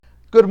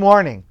Good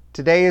morning.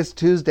 Today is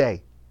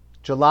Tuesday,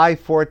 July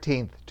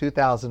 14th,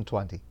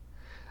 2020.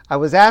 I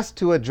was asked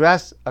to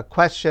address a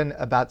question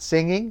about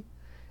singing,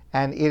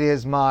 and it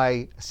is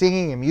my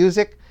singing and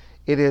music.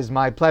 It is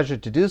my pleasure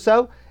to do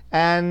so,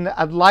 and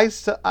I'd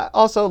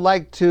also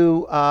like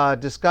to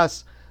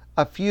discuss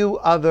a few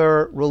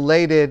other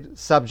related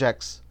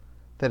subjects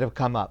that have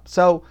come up.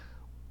 So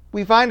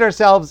we find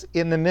ourselves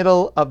in the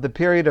middle of the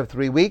period of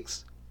 3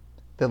 weeks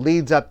that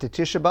leads up to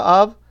Tisha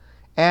B'Av,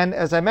 and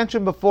as I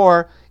mentioned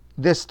before,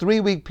 this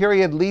 3-week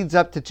period leads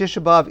up to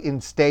Tisha B'Av in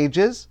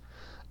stages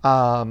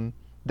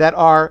that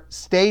are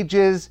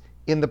stages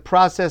in the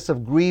process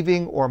of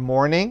grieving or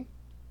mourning.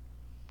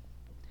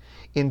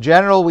 In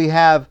general, we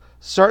have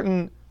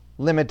certain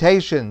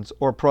limitations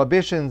or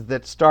prohibitions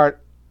that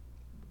start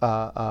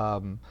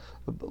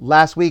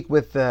last week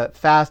with the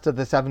fast of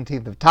the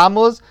 17th of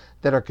Tammuz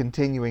that are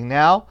continuing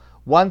now.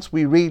 Once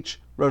we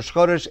reach Rosh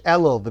Chodesh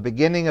Elul, the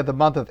beginning of the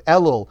month of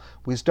Elul,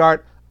 we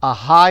start a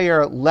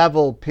higher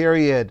level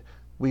period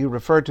we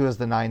refer to as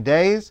the 9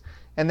 days,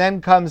 and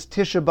then comes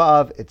Tisha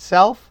B'Av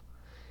itself.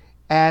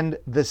 And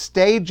the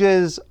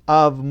stages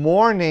of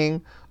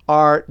mourning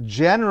are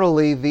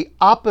generally the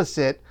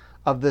opposite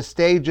of the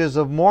stages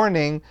of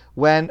mourning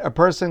when a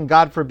person,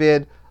 God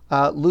forbid,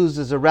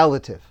 loses a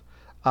relative.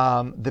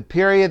 The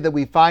period that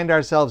we find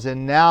ourselves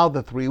in now,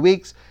 the 3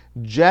 weeks,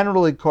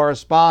 generally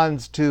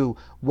corresponds to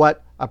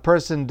what a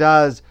person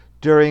does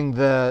during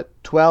the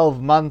 12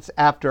 months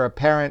after a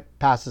parent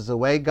passes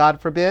away,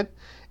 God forbid.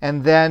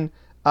 And then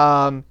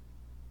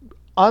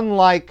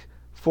unlike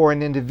for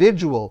an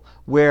individual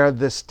where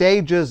the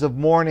stages of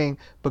mourning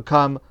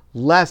become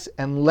less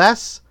and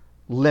less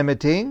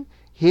limiting,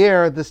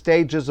 here the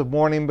stages of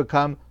mourning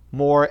become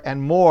more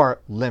and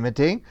more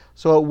limiting.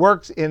 So it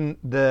works in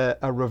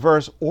a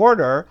reverse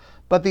order,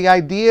 but the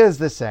idea is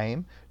the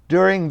same.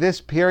 During this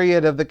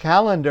period of the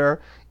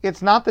calendar,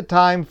 it's not the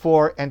time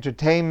for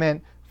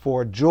entertainment,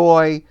 for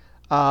joy,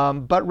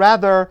 but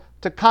rather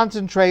to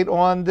concentrate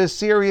on the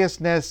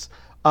seriousness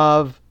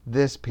of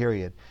this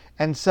period.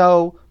 And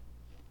so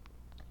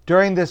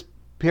during this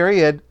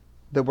period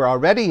that we're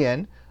already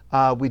in,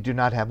 we do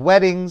not have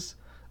weddings,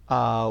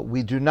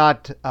 we do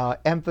not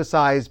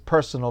emphasize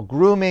personal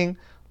grooming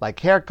like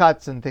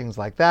haircuts and things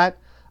like that,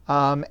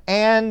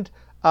 and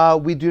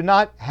we do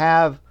not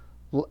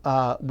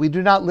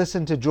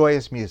listen to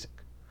joyous music.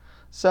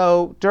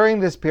 So during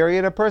this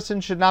period, a person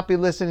should not be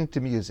listening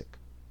to music.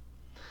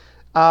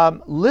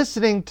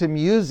 Listening to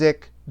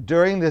music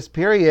during this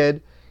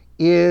period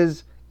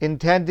is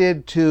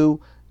intended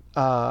to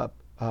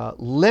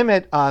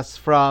limit us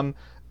from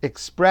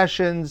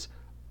expressions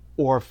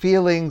or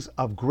feelings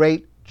of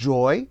great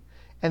joy,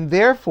 and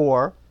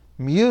therefore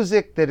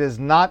music that is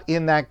not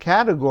in that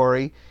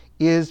category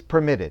is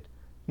permitted.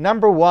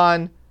 Number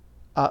one,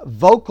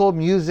 vocal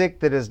music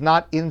that is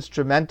not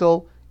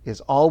instrumental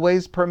is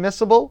always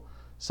permissible,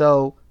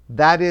 so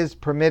that is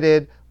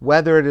permitted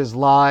whether it is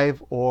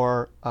live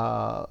or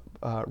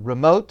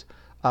remote.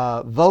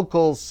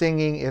 Vocal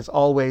singing is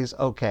always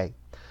okay.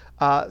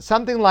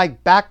 Something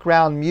like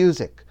background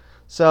music.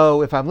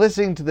 So if I'm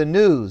listening to the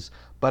news,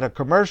 but a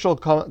commercial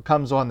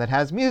comes on that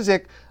has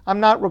music,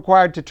 I'm not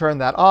required to turn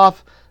that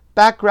off.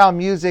 Background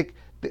music,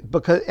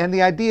 and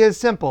the idea is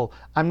simple.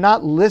 I'm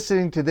not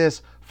listening to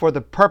this for the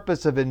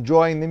purpose of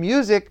enjoying the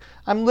music.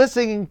 I'm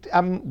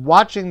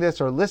watching this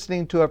or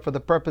listening to it for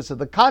the purpose of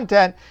the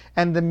content,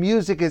 and the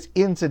music is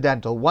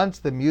incidental. Once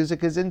the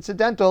music is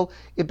incidental,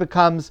 it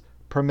becomes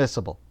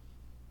permissible.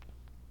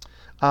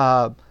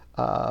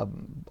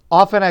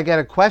 Often I get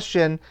a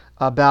question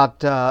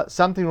about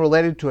something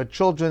related to a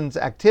children's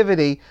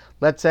activity.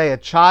 Let's say a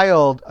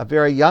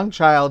very young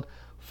child,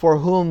 for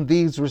whom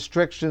these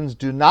restrictions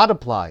do not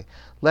apply.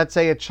 Let's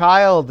say a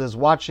child is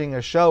watching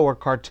a show or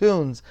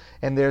cartoons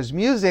and there's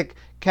music.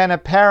 Can a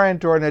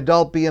parent or an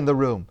adult be in the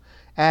room?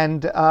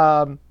 And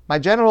my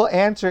general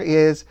answer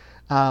is,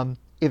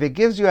 if it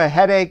gives you a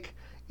headache,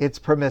 it's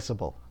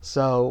permissible.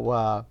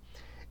 So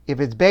if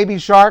it's Baby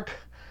Shark,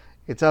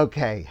 it's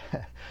okay.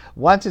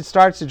 Once it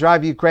starts to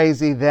drive you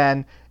crazy,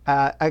 then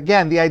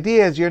again, the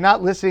idea is you're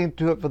not listening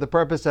to it for the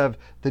purpose of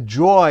the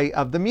joy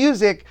of the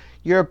music.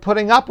 You're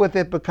putting up with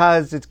it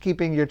because it's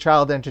keeping your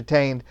child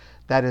entertained.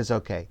 That is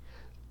okay.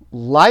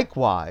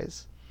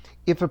 Likewise,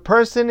 if a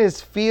person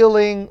is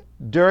feeling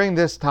during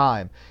this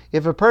time,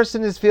 if a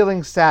person is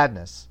feeling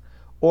sadness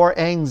or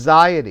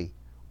anxiety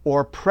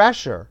or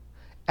pressure,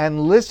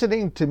 and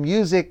listening to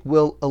music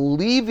will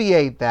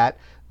alleviate that,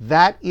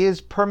 that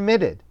is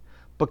permitted,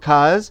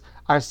 because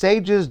our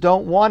sages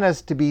don't want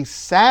us to be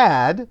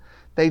sad.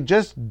 They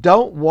just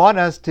don't want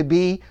us to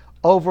be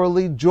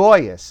overly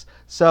joyous.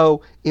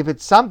 So if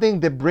it's something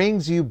that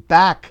brings you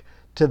back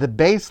to the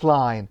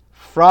baseline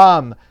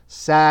from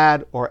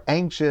sad or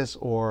anxious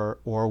or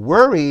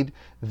worried,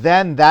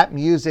 then that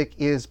music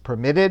is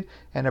permitted,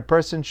 and a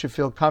person should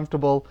feel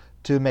comfortable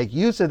to make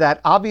use of that.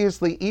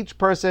 Obviously, each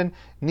person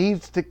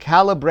needs to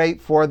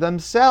calibrate for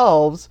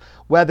themselves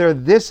whether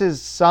this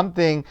is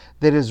something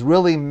that is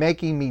really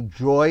making me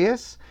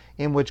joyous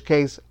in which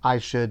case I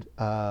should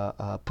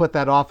put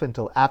that off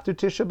until after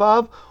Tisha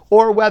B'Av,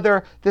 or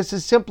whether this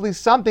is simply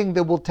something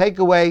that will take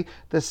away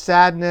the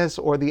sadness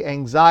or the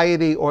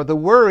anxiety or the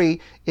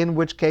worry, in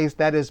which case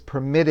that is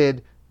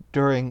permitted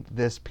during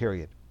this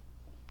period.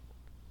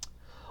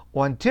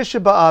 On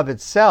Tisha B'Av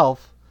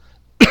itself,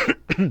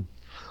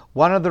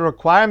 one of the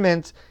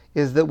requirements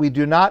is that we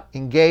do not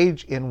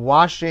engage in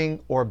washing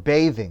or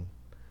bathing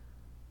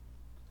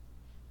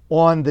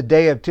on the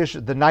day of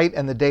the night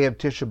and the day of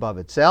Tisha B'Av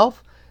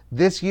itself.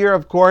 This year,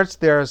 of course,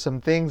 there are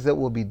some things that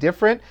will be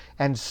different,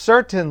 and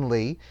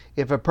certainly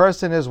if a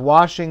person is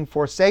washing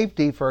for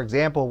safety, for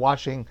example,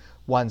 washing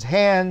one's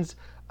hands,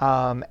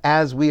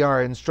 as we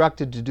are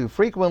instructed to do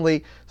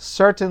frequently,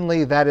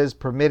 certainly that is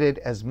permitted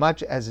as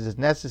much as is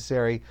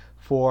necessary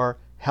for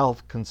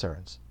health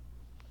concerns.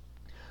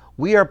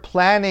 We are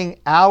planning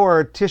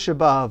our Tisha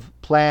B'Av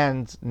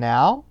plans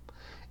now,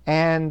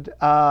 and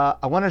I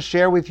want to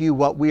share with you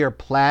what we are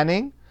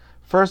planning.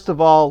 First of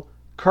all,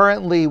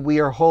 currently we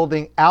are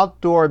holding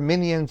outdoor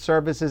minyan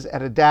services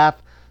at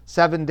ADATH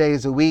 7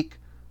 days a week,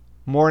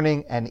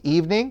 morning and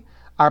evening.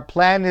 Our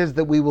plan is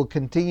that we will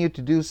continue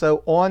to do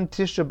so on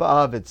Tisha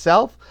B'Av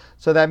itself.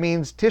 So that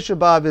means Tisha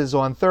B'Av is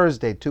on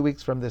Thursday, 2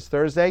 weeks from this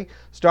Thursday.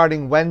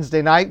 Starting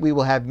Wednesday night, we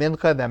will have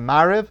Mincha, then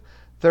Mariv.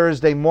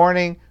 Thursday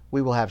morning,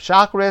 we will have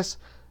Shachris.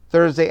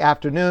 Thursday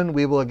afternoon,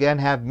 we will again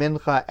have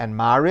Mincha and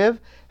Mariv.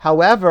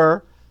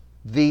 However,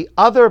 the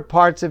other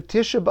parts of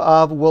Tisha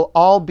B'Av will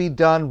all be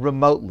done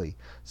remotely.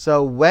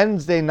 So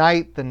Wednesday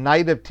night, the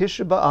night of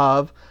Tisha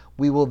B'Av,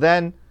 we will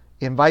then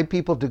invite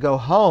people to go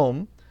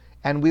home,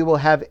 and we will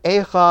have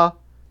Eicha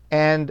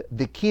and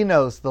the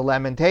Kinos, the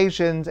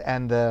Lamentations,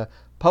 and the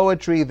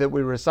poetry that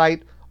we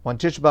recite on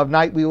Tisha B'Av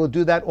night. We will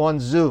do that on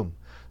Zoom.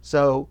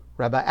 So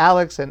Rabbi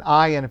Alex and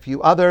I and a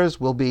few others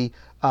will be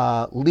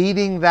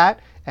leading that,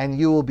 and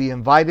you will be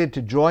invited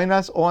to join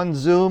us on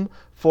Zoom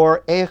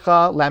for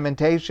Eicha,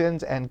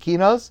 Lamentations, and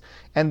Kinos.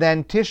 And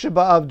then Tisha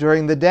B'Av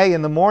during the day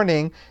in the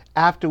morning,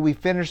 after we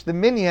finish the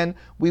minyan,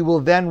 we will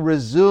then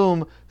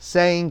resume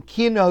saying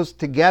Kinos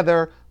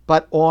together,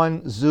 but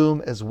on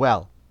Zoom as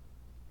well.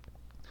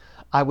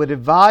 I would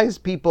advise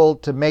people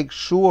to make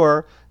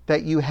sure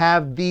that you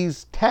have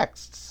these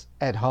texts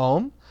at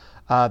home,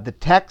 the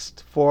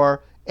text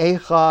for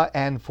Eicha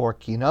and for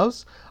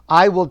Kinos.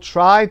 I will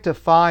try to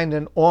find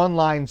an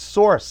online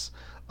source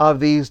of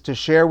these to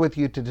share with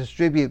you, to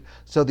distribute,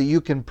 so that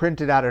you can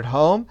print it out at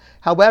home.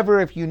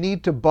 However, if you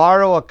need to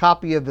borrow a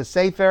copy of the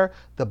Sefer,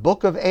 the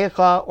book of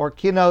Eicha or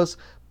Kinos,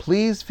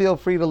 please feel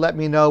free to let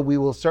me know. We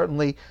will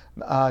certainly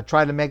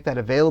try to make that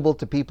available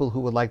to people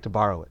who would like to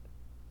borrow it.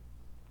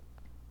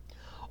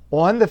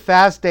 On the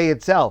fast day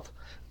itself,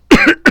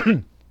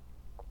 we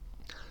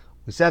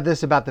said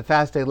this about the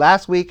fast day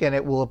last week, and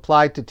it will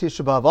apply to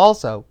Tisha B'Av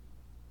also.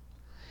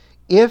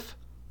 If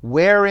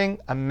wearing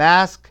a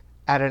mask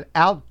at an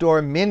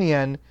outdoor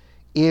minyan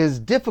is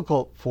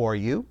difficult for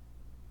you,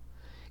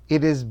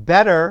 it is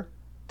better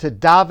to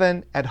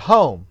daven at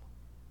home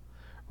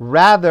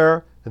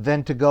rather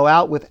than to go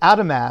out without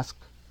a mask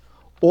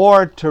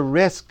or to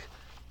risk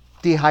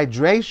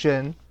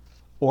dehydration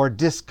or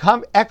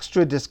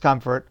extra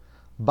discomfort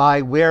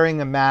by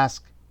wearing a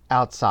mask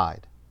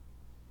outside.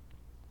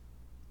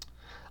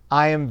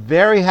 I am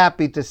very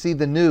happy to see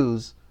the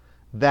news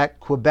that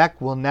Quebec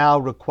will now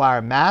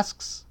require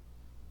masks,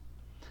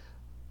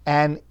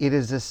 and it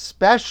is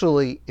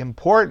especially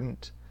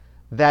important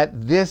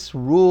that this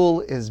rule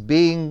is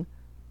being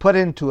put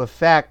into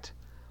effect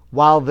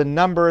while the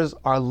numbers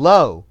are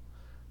low,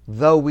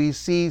 though we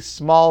see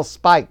small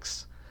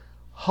spikes.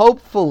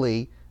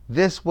 Hopefully,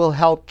 this will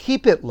help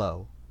keep it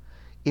low,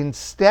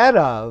 instead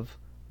of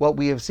what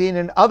we have seen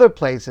in other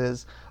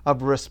places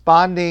of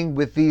responding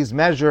with these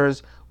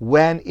measures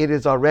when it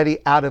is already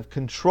out of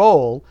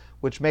control,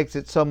 which makes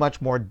it so much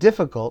more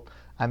difficult.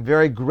 I'm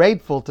very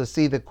grateful to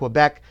see that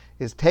Quebec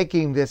is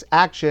taking this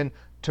action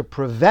to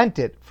prevent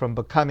it from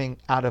becoming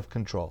out of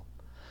control.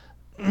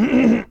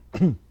 An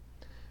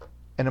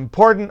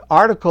important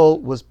article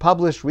was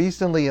published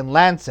recently in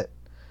Lancet,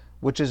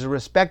 which is a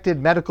respected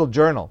medical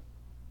journal,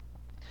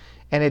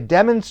 and it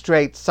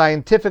demonstrates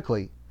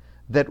scientifically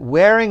that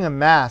wearing a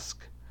mask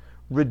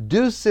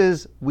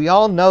reduces, we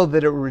all know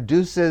that it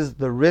reduces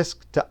the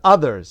risk to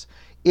others.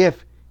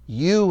 If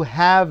you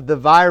have the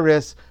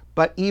virus,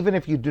 but even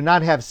if you do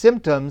not have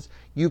symptoms,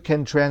 you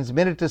can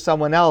transmit it to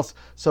someone else.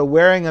 So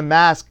wearing a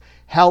mask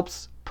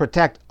helps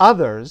protect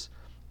others.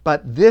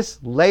 But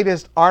this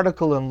latest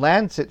article in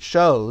Lancet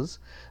shows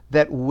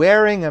that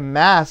wearing a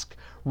mask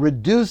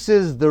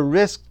reduces the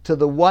risk to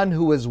the one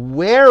who is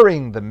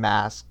wearing the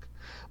mask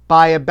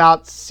by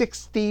about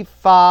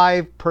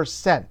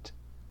 65%.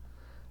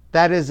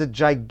 That is a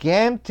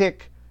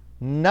gigantic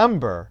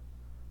number,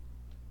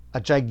 a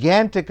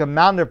gigantic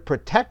amount of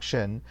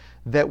protection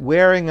that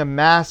wearing a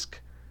mask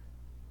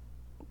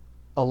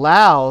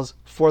allows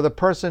for the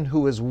person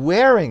who is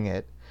wearing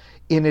it,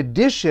 in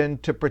addition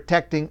to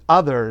protecting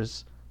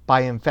others by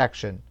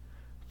infection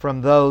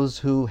from those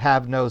who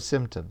have no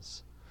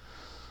symptoms.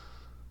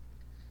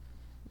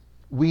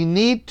 We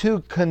need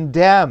to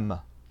condemn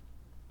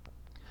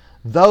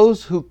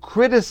Those who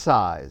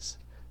criticize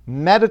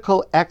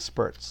medical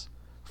experts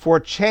for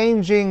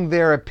changing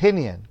their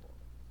opinion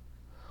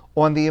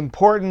on the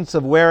importance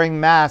of wearing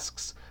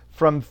masks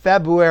from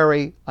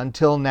February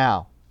until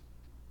now.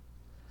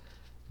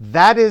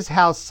 That is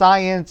how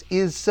science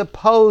is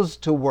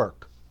supposed to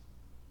work.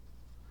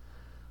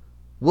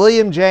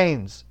 William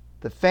James,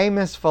 the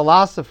famous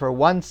philosopher,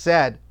 once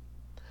said,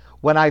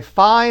 "When I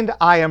find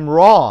I am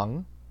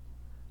wrong,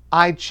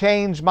 I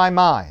change my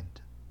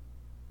mind."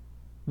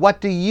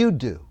 What do you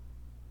do?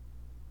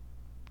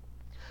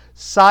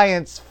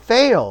 Science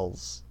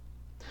fails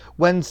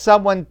when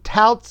someone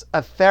touts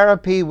a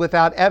therapy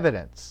without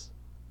evidence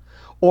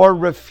or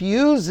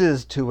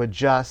refuses to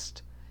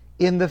adjust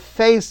in the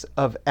face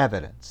of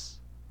evidence.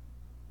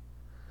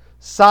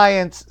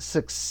 Science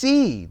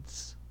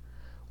succeeds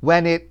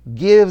when it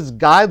gives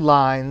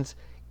guidelines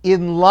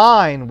in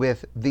line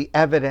with the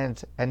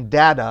evidence and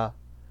data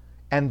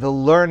and the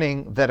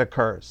learning that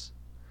occurs.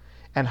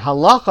 And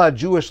halacha,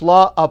 Jewish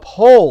law,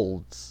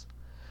 upholds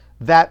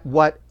that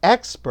what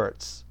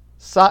expert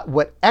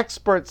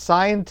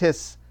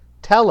scientists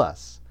tell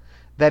us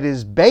that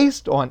is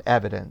based on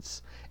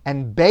evidence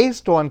and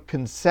based on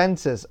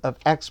consensus of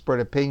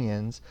expert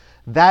opinions,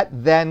 that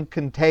then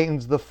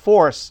contains the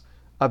force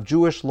of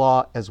Jewish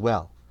law as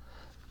well.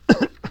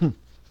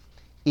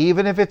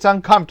 Even if it's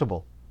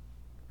uncomfortable.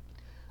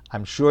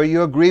 I'm sure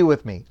you agree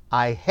with me.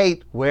 I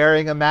hate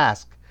wearing a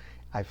mask.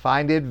 I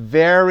find it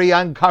very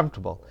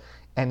uncomfortable.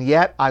 And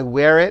yet I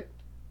wear it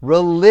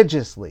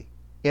religiously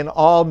in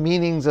all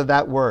meanings of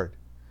that word.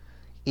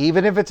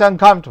 Even if it's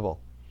uncomfortable.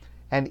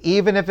 And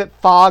even if it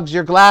fogs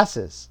your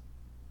glasses.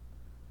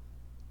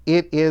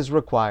 It is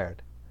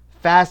required.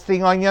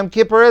 Fasting on Yom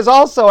Kippur is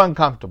also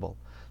uncomfortable.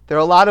 There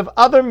are a lot of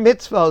other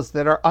mitzvos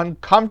that are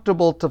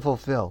uncomfortable to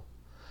fulfill.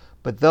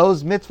 But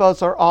those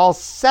mitzvos are all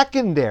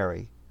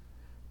secondary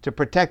to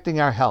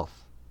protecting our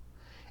health.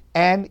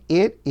 And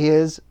it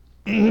is,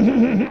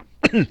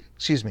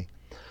 excuse me,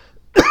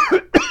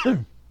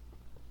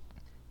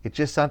 it's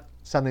just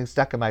something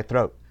stuck in my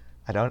throat.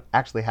 I don't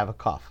actually have a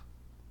cough.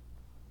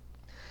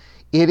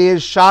 It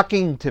is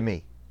shocking to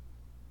me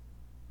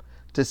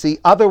to see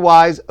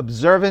otherwise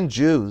observant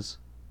Jews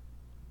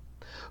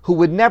who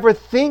would never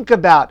think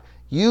about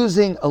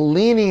using a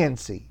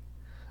leniency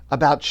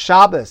about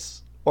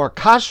Shabbos or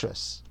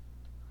kashrus,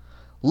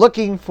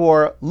 looking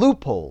for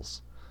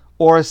loopholes,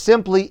 or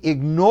simply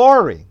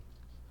ignoring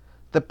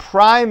the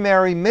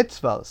primary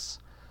mitzvos,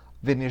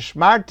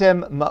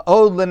 v'nishmartem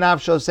ma'od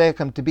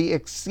lenafshosechem, to be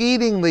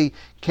exceedingly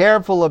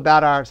careful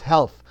about our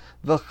health,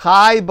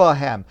 v'chai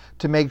bohem,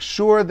 to make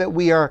sure that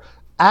we are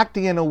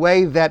acting in a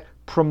way that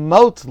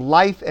promotes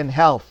life and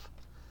health,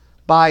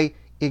 by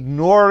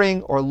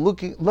ignoring or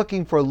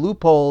looking for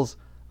loopholes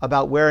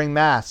about wearing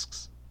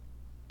masks.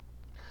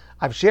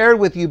 I've shared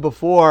with you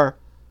before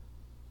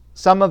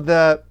some of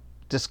the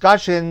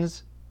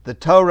discussions, the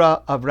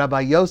Torah of Rabbi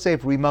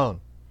Yosef Rimon.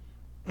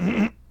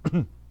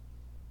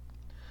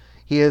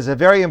 He is a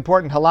very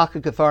important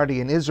halakhic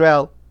authority in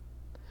Israel.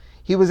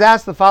 He was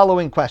asked the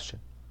following question.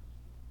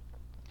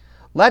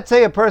 Let's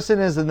say a person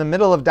is in the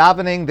middle of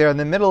davening, they're in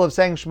the middle of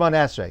saying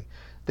Shemona Esrei.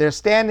 They're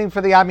standing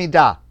for the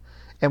Amidah.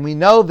 And we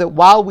know that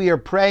while we are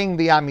praying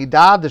the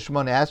Amidah, the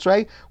Shemona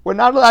Esrei, we're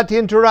not allowed to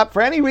interrupt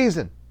for any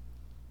reason.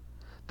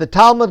 The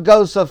Talmud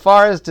goes so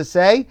far as to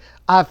say,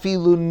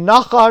 Afilu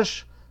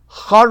nachash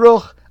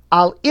charuch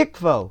al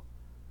ikvo.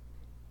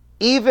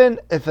 Even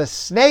if a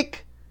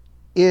snake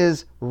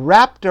is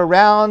wrapped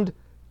around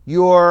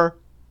your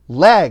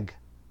leg,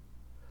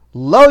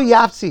 lo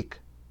yafsik,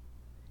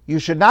 you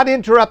should not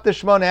interrupt the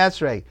Shemona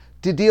Esrei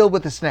to deal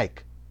with the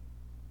snake.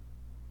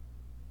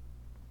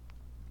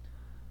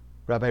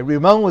 Rabbi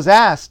Rimon was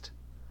asked,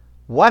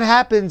 what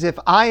happens if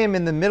I am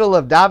in the middle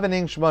of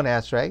davening Shemona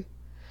Esrei,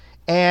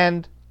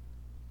 and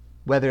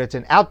whether it's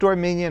an outdoor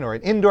minyan or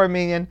an indoor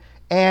minyan,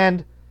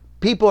 and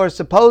people are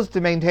supposed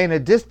to maintain a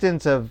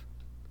distance of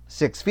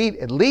 6 feet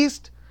at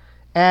least,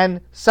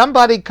 and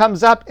somebody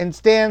comes up and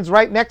stands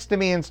right next to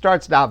me and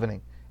starts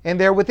davening, and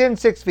they're within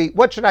 6 feet,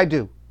 what should I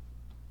do?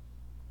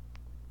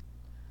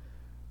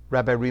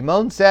 Rabbi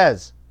Rimon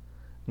says,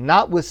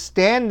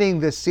 notwithstanding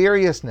the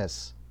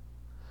seriousness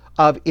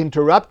of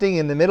interrupting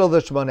in the middle of the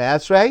Shemona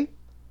Esrei,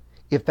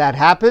 if that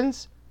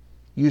happens,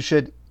 you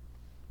should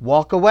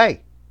walk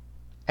away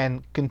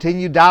and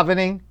continue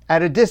davening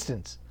at a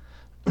distance.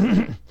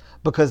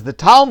 Because the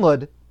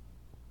Talmud,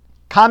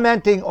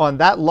 commenting on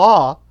that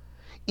law,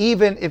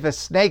 even if a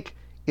snake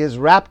is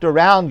wrapped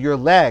around your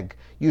leg,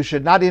 you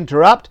should not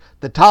interrupt.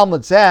 The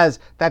Talmud says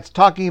that's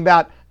talking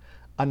about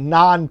a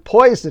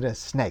non-poisonous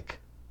snake.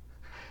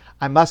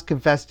 I must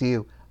confess to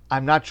you,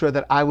 I'm not sure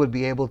that I would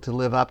be able to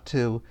live up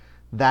to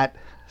that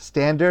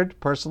standard.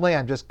 Personally,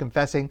 I'm just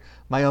confessing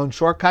my own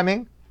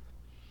shortcoming.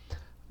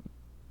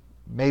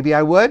 Maybe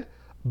I would.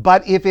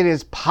 But if it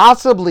is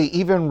possibly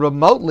even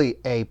remotely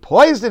a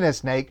poisonous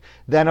snake,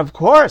 then of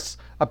course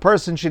a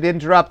person should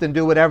interrupt and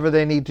do whatever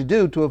they need to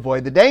do to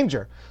avoid the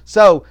danger.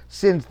 So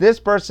since this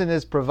person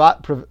is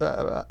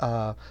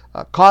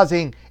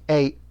causing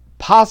a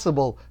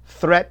possible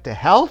threat to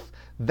health,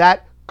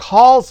 that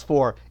calls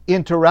for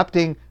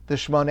interrupting the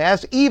Shemona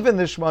Esrei, even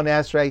the Shemona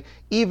Esrei,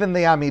 even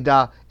the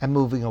Amidah, and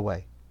moving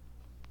away.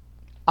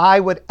 I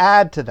would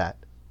add to that,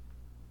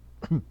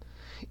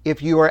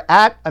 if you are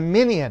at a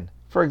minyan,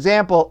 for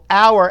example,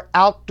 our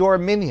outdoor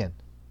minyan,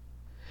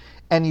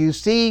 and you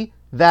see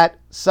that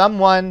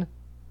someone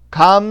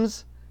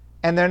comes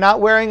and they're not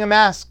wearing a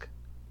mask,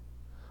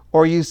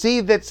 or you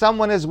see that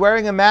someone is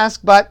wearing a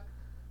mask but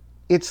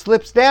it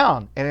slips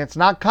down and it's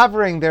not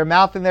covering their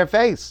mouth and their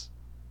face,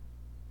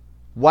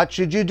 what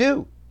should you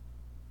do?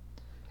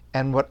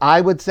 And what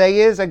I would say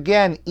is,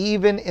 again,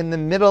 even in the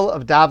middle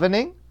of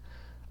davening,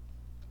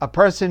 a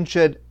person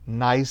should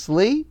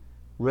nicely,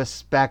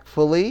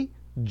 respectfully,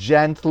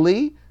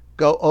 gently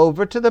go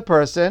over to the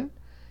person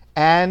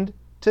and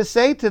to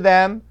say to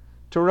them,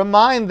 to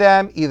remind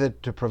them, either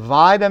to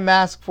provide a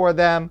mask for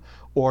them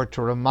or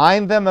to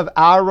remind them of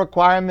our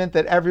requirement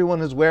that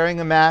everyone is wearing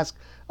a mask,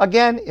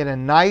 again, in a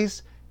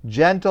nice,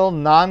 gentle,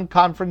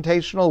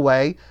 non-confrontational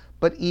way,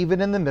 but even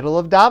in the middle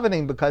of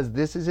davening, because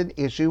this is an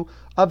issue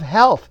of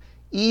health,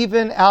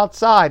 even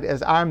outside,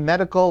 as our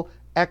medical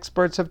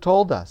experts have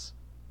told us.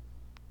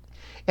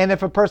 And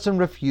if a person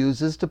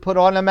refuses to put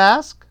on a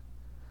mask,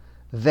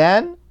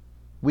 then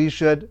we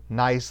should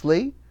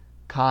nicely,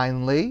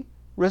 kindly,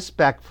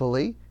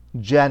 respectfully,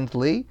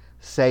 gently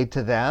say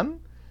to them,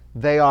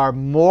 they are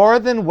more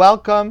than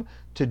welcome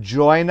to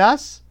join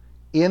us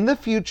in the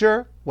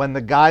future when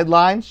the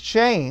guidelines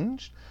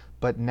change,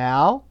 but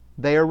now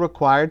they are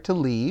required to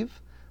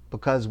leave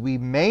because we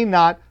may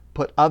not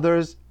put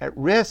others at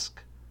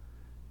risk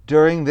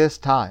during this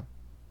time.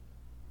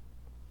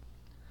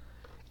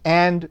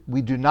 And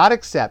we do not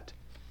accept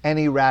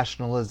any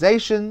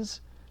rationalizations,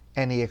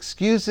 any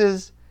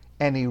excuses,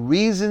 any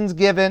reasons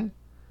given.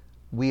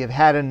 We have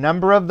had a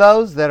number of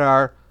those that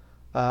are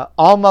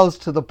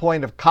almost to the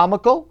point of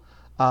comical.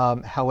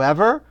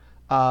 However,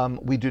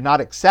 we do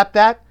not accept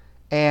that,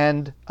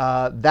 and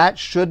that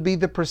should be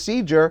the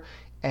procedure.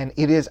 And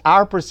it is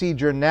our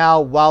procedure now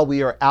while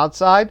we are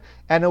outside,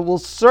 and it will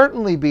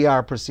certainly be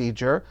our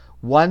procedure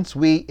once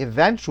we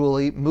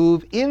eventually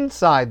move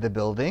inside the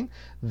building.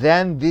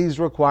 Then these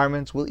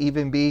requirements will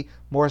even be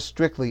more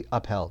strictly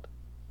upheld.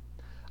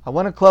 I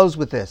want to close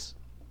with this.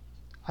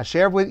 I've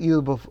shared with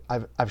you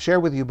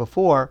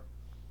before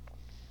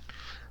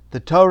the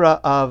Torah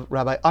of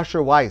Rabbi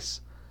Usher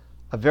Weiss,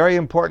 a very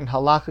important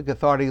halachic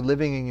authority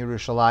living in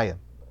Yerushalayim.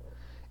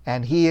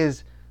 And he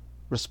is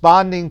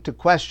responding to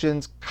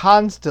questions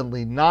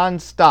constantly,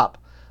 non-stop,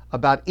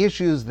 about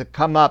issues that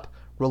come up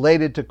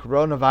related to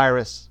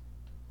coronavirus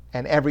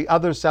and every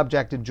other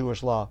subject in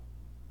Jewish law.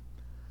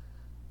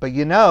 But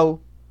you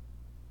know,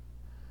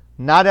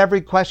 not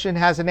every question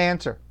has an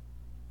answer.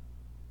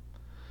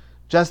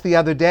 Just the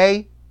other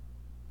day,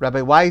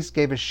 Rabbi Weiss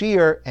gave a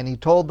shiur and he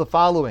told the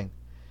following.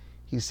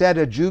 He said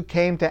a Jew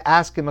came to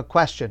ask him a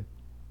question.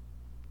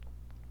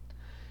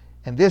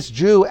 And this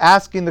Jew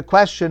asking the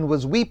question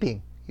was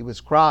weeping. He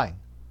was crying.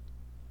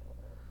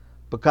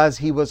 Because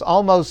he was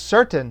almost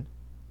certain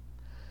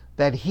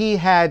that he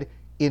had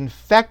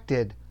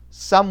infected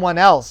someone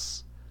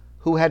else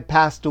who had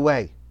passed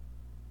away.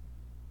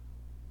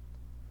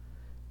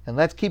 And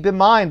let's keep in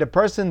mind, a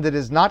person that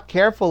is not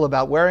careful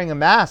about wearing a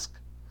mask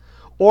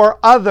or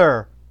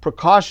other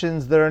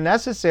precautions that are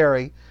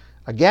necessary,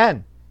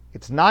 again,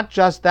 it's not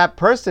just that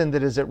person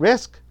that is at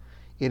risk.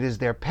 It is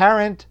their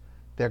parent,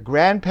 their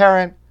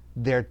grandparent,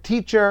 their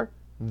teacher,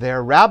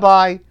 their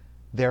rabbi,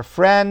 their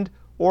friend,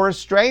 or a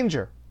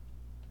stranger.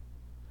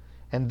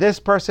 And this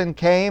person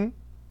came,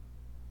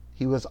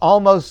 he was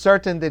almost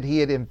certain that he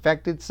had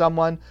infected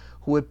someone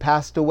who had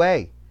passed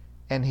away.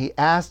 And he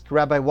asked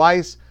Rabbi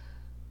Weiss,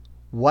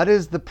 what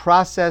is the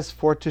process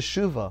for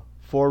teshuvah,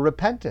 for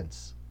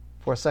repentance,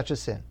 for such a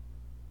sin?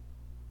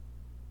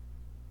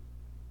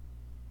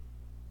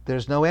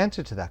 There's no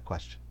answer to that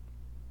question.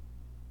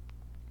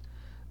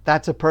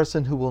 That's a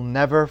person who will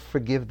never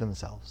forgive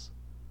themselves.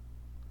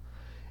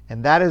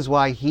 And that is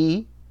why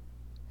he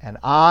and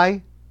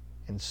I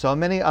and so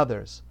many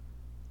others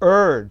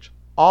urge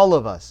all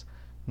of us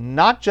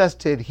not just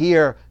to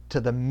adhere to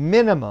the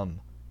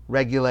minimum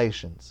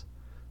regulations,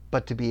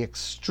 but to be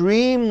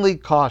extremely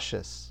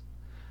cautious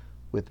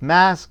with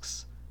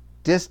masks,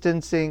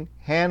 distancing,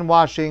 hand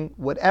washing,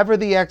 whatever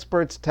the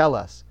experts tell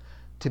us,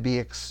 to be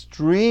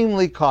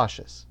extremely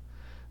cautious,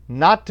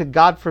 not to,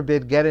 God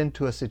forbid, get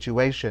into a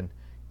situation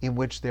in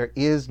which there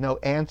is no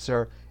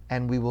answer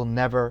and we will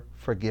never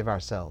forgive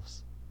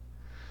ourselves.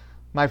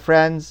 My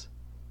friends,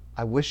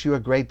 I wish you a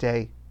great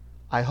day.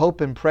 I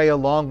hope and pray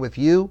along with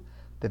you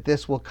that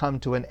this will come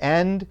to an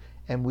end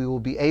and we will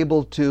be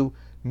able to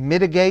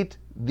mitigate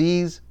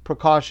these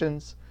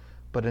precautions.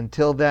 But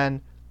until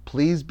then,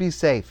 please be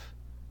safe.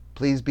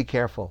 Please be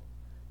careful.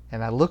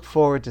 And I look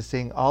forward to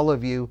seeing all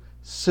of you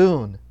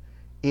soon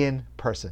in person.